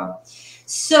platform.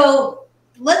 So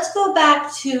let's go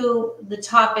back to the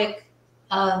topic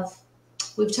of,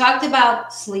 we've talked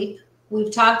about sleep.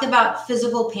 We've talked about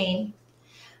physical pain.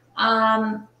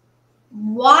 Why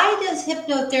does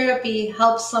hypnotherapy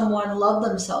help someone love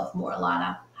themselves more,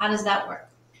 Lana? How does that work?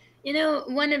 You know,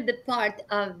 one of the part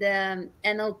of the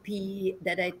NLP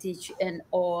that I teach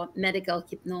or medical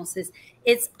hypnosis,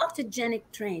 it's autogenic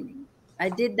training. I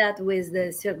did that with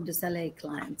the Cirque du Soleil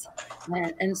clients.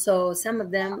 And so some of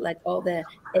them, like all the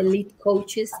elite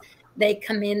coaches, they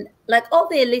come in, like all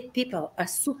the elite people are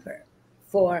super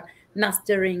for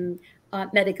mastering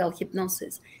medical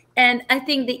hypnosis. And I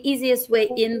think the easiest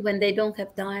way in, when they don't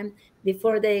have time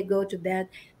before they go to bed,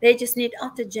 they just need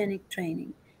autogenic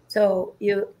training. So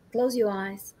you close your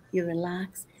eyes, you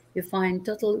relax, you find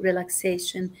total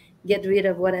relaxation, get rid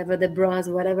of whatever, the bras,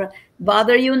 whatever,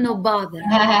 bother you, no bother.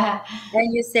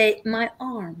 And you say, my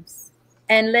arms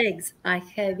and legs are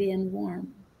heavy and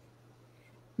warm.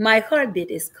 My heartbeat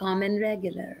is calm and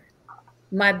regular.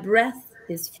 My breath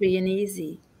is free and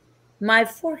easy. My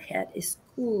forehead is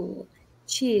cool,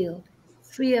 chilled,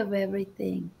 free of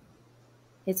everything.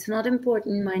 It's not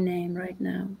important, my name right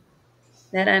now,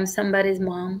 that I'm somebody's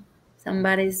mom,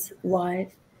 somebody's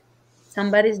wife,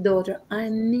 somebody's daughter.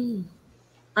 I'm me.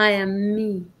 I am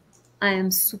me. I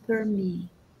am super me.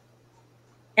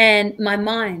 And my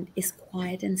mind is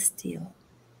quiet and still.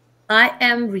 I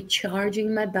am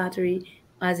recharging my battery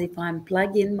as if I'm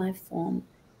plugging my phone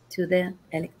to the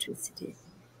electricity.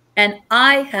 And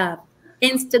I have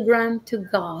Instagram to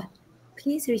God.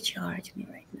 Please recharge me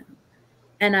right now.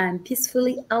 And I'm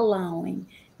peacefully allowing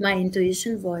my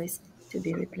intuition voice to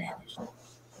be replenished.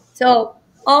 So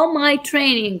all my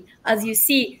training, as you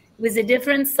see, with a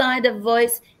different side of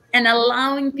voice and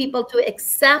allowing people to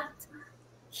accept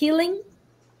healing,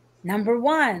 number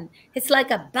one, it's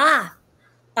like a bath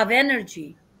of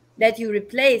energy that you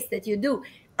replace, that you do.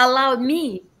 Allow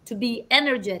me to be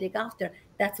energetic after.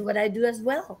 That's what I do as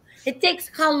well. It takes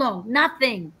how long?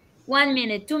 Nothing. 1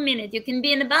 minute, 2 minutes. You can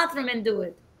be in the bathroom and do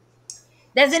it.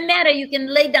 Doesn't matter. You can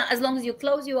lay down as long as you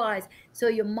close your eyes. So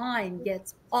your mind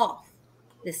gets off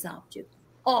the subject,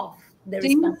 off the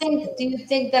responsibility. Do you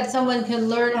think that someone can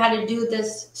learn how to do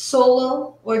this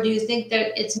solo, or do you think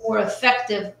that it's more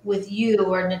effective with you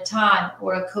or Natan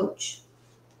or a coach?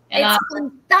 And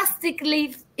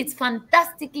It's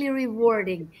fantastically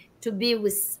rewarding to be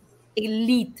with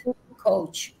elite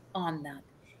coach on that.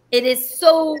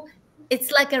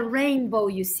 It's like a rainbow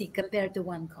you see compared to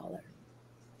one color.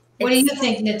 What do you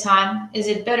think, Natan? Is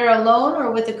it better alone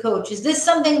or with a coach? Is this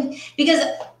something, because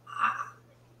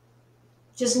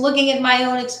just looking at my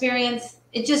own experience,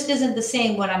 it just isn't the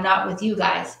same when I'm not with you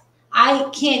guys. I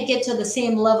can't get to the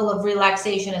same level of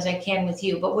relaxation as I can with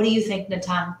you. But what do you think,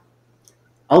 Natan?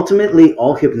 Ultimately,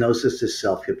 all hypnosis is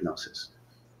self-hypnosis.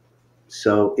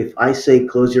 So if I say,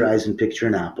 close your eyes and picture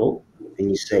an apple, and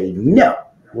you say, no,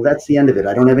 well, that's the end of it.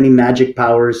 I don't have any magic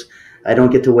powers. I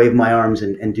don't get to wave my arms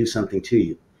and do something to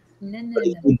you. But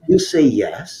if you say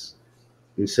yes,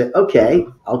 and say, okay,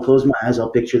 I'll close my eyes, I'll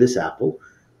picture this apple.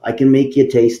 I can make you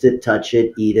taste it, touch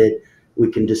it, eat it. We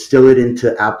can distill it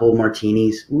into apple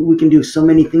martinis. We can do so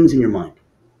many things in your mind.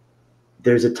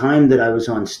 There's a time that I was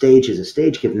on stage as a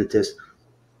stage hypnotist,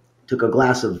 took a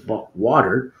glass of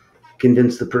water,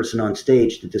 convinced the person on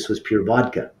stage that this was pure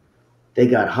vodka. They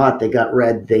got hot, they got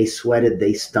red, they sweated,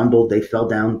 they stumbled, they fell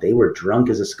down, they were drunk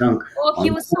as a skunk. Oh,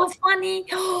 he was so funny.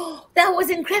 Oh, that was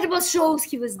incredible shows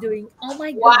he was doing. Oh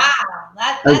my God.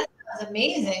 Wow. That's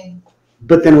amazing.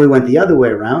 But then we went the other way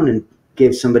around and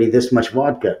gave somebody this much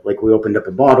vodka. Like we opened up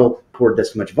a bottle, poured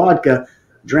this much vodka,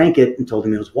 drank it, and told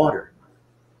them it was water.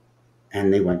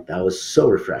 And they went, that was so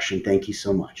refreshing. Thank you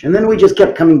so much. And then we just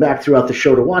kept coming back throughout the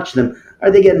show to watch them.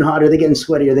 Are they getting hot? Are they getting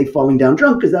sweaty? Are they falling down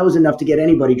drunk? Because that was enough to get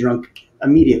anybody drunk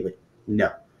immediately. No.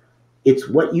 It's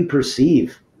what you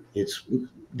perceive. It's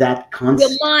that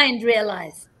concept. Your mind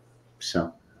realize.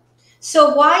 So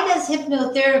why does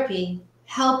hypnotherapy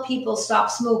help people stop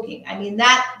smoking? I mean,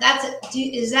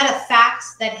 is that a fact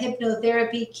that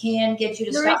hypnotherapy can get you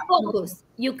to stop refocus? Smoking?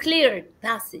 You clear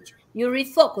passage. You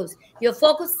refocus. You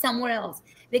focus somewhere else.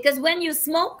 Because when you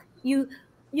smoke, you're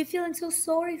feeling so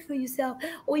sorry for yourself,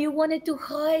 or you wanted to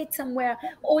hide somewhere,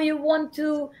 or you want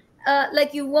to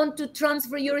you want to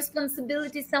transfer your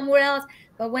responsibility somewhere else.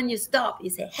 But when you stop, you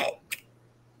say, "Hey,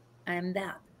 I am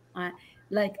that. I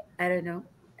don't know.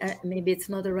 Maybe it's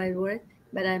not the right word,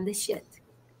 but I'm the shit.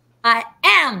 I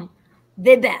am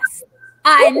the best.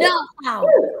 I know how,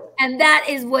 and that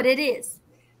is what it is."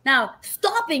 Now,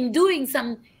 stopping doing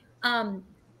some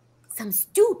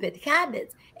stupid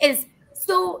habits is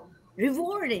so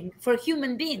rewarding for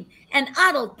human being. And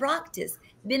adult practice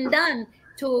been done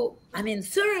to,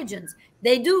 surgeons.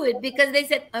 They do it because they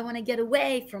said, I want to get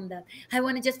away from that. I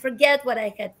want to just forget what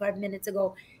I had 5 minutes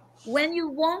ago. When you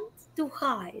want to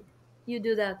hide, you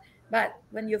do that. But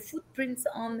when your footprints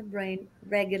on the brain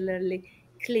regularly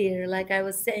clear, like I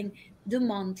was saying, do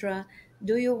mantra,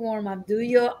 do your warm-up, do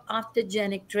your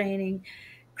autogenic training,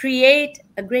 create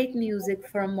a great music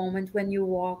for a moment when you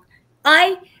walk.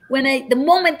 The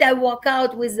moment I walk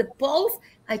out with the pulse,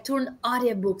 I turn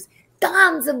audiobooks,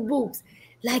 tons of books,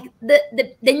 like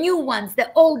the new ones,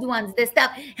 the old ones, the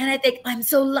stuff. And I think, I'm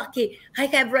so lucky. I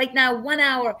have right now 1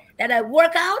 hour that I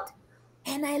work out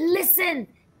and I listen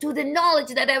to the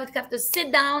knowledge that I would have to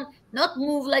sit down, not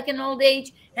move like an old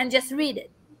age, and just read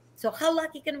it. So how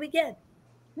lucky can we get?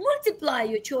 Multiply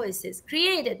your choices,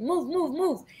 create it,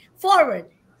 move forward.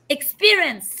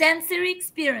 Experience, sensory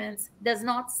experience does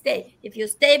not stay. If you're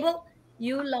stable,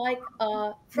 you like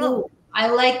a frog. Ooh, I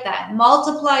like that.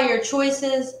 Multiply your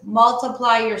choices,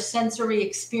 multiply your sensory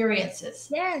experiences.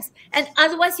 Yes. And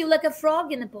otherwise, you're like a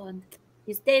frog in a pond.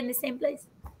 You stay in the same place.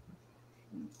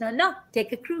 No,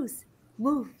 take a cruise.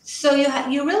 Move. So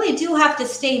you really do have to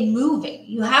stay moving.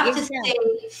 You have to stay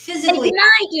physically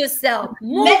ignite yourself,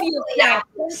 move yourself,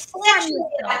 sexually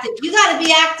active. You got to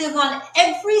be active on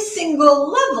every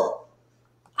single level.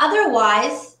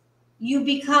 Otherwise, you're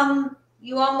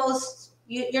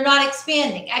not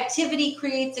expanding. Activity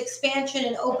creates expansion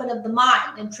and open of the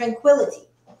mind and tranquility.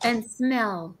 And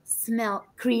smell,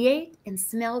 create and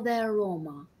smell the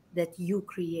aroma that you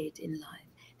create in life.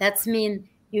 That's mean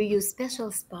you use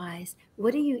special spice.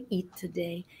 What do you eat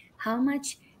today? How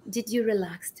much did you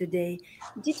relax today?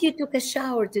 Did you took a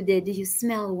shower today? Do you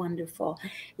smell wonderful?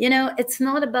 It's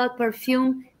not about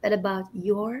perfume, but about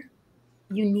your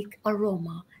unique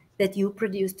aroma that you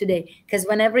produce today. Because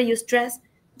whenever you stress,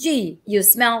 you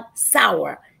smell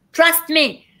sour. Trust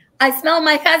me, I smell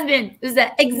my husband, who's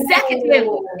an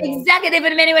executive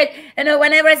in many ways. And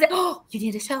whenever I say, oh, you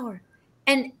need a shower.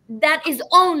 And that is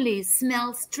only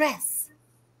smell stress.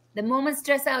 The moment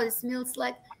stress out, it smells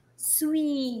like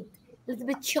sweet, a little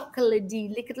bit chocolatey,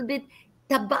 a little bit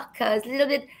tobacco, a little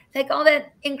bit like all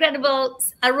that incredible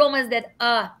aromas that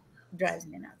drives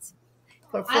me nuts.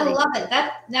 I love it.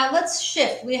 Now let's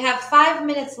shift. We have 5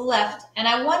 minutes left, and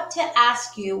I want to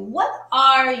ask you, what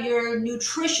are your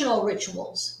nutritional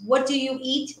rituals? What do you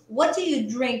eat? What do you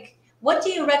drink? What do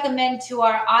you recommend to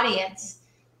our audience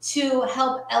to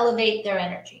help elevate their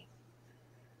energy?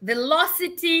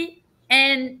 Velocity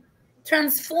and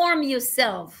transform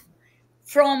yourself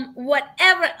from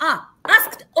whatever.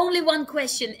 Ask only one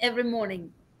question every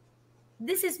morning.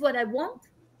 This is what I want,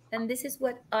 and this is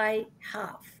what I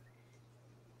have.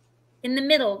 In the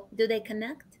middle, do they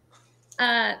connect?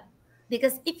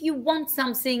 Because if you want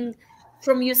something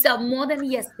from yourself more than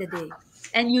yesterday,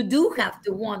 and you do have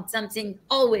to want something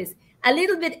always a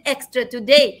little bit extra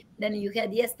today than you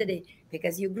had yesterday,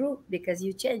 because you grew, because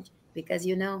you changed, because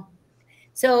you know.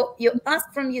 So you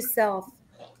ask from yourself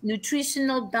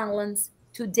nutritional balance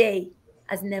today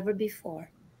as never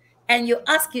before. And you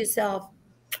ask yourself,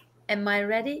 am I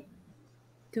ready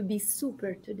to be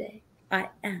super today? I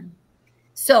am.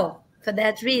 So for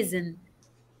that reason,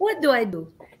 what do I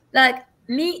do? Like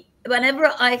me,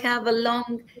 whenever I have a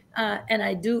long, and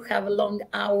I do have long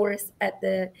hours at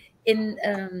the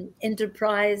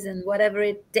enterprise and whatever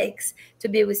it takes to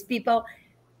be with people,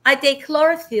 I take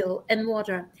chlorophyll and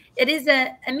water. It is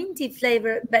a minty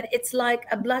flavor, but it's like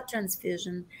a blood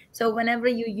transfusion. So whenever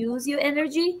you use your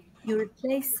energy, you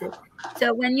replace it.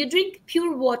 So when you drink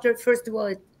pure water, first of all,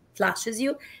 it flushes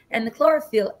you, and the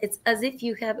chlorophyll, it's as if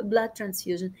you have a blood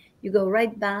transfusion. You go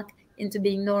right back into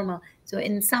being normal. So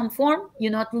in some form,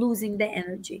 you're not losing the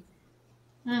energy.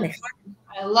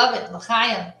 I love it,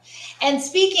 l'chaim. And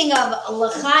speaking of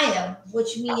l'chaim,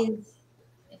 which means,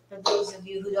 for those of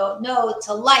you who don't know,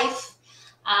 to life,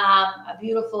 a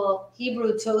beautiful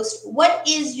Hebrew toast. What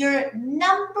is your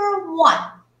number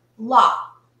one law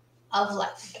of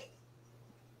life?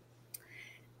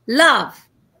 Love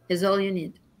is all you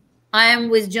need. I am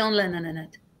with John Lennon in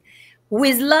it.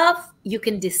 With love, you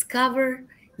can discover,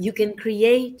 you can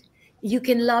create, you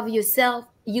can love yourself,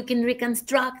 you can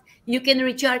reconstruct, you can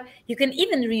recharge, you can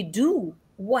even redo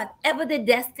whatever the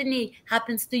destiny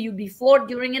happens to you before,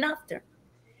 during, and after.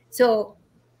 So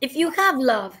if you have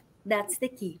love, that's the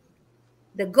key.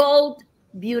 The gold,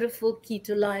 beautiful key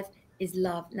to life is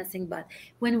love, nothing but.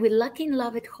 When we're lacking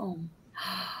love at home,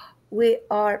 we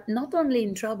are not only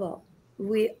in trouble,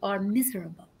 we are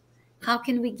miserable. How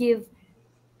can we give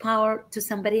power to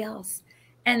somebody else?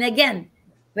 And again,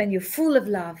 when you're full of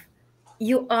love,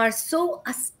 you are so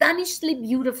astonishingly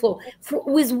beautiful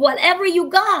with whatever you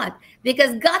got,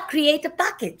 because God created a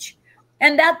package,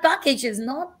 and that package is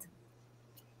not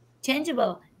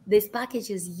changeable. This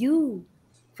package is you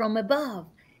from above.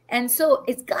 And so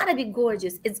it's got to be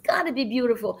gorgeous. It's got to be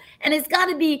beautiful. And it's got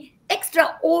to be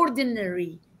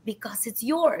extraordinary because it's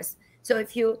yours. So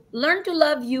if you learn to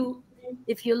love you,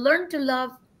 if you learn to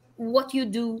love what you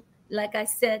do, like I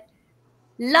said,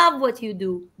 love what you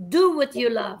do what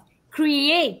you love,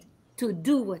 create to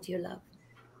do what you love.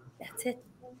 That's it.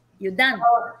 You're done.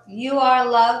 You are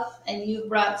love, and you've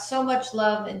brought so much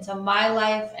love into my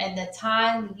life, and the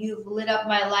time you've lit up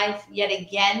my life yet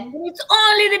again. It's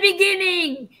only the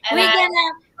beginning. And We're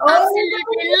gonna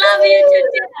absolutely love you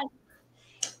to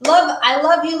death. I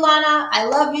love you, Lana. I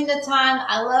love you, Natan.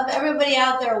 I love everybody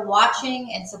out there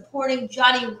watching and supporting.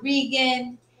 Johnny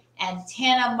Regan and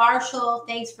Tana Marshall,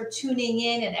 thanks for tuning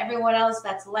in, and everyone else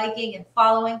that's liking and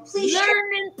following. Please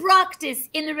learn and practice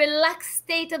in a relaxed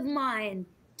state of mind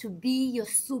to be your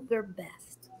super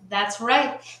best. That's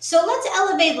right. So let's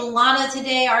elevate Lana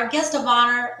today, our guest of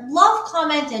honor. Love,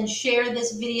 comment, and share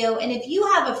this video. And if you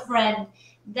have a friend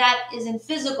that is in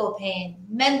physical pain,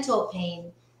 mental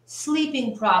pain,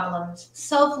 sleeping problems,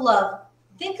 self-love,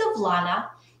 think of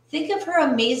Lana. Think of her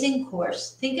amazing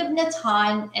course. Think of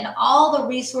Natan and all the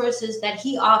resources that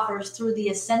he offers through the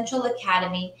Essential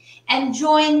Academy, and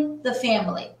join the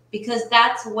family, because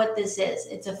that's what this is.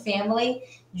 It's a family.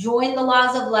 Join the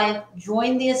Laws of Life.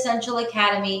 Join the Essential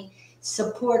Academy.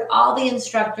 Support all the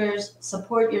instructors.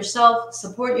 Support yourself.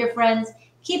 Support your friends.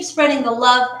 Keep spreading the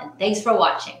love, and thanks for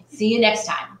watching. See you next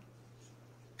time.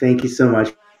 Thank you so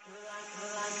much.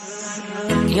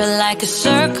 You're like a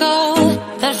circle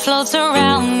that floats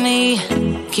around me,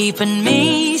 keeping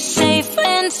me safe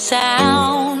and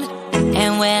sound.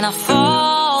 And when I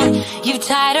fall, you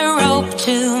tied a rope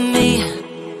to me.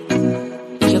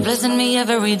 You're blessing me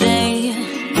every day.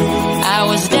 I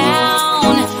was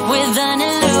down with an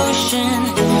illusion,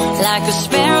 like a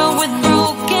sparrow with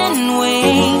broken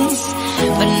wings,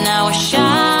 but now I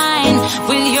shine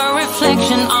with your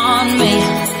reflection on me.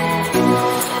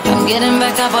 I'm getting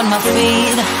back up on my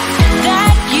feet.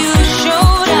 That you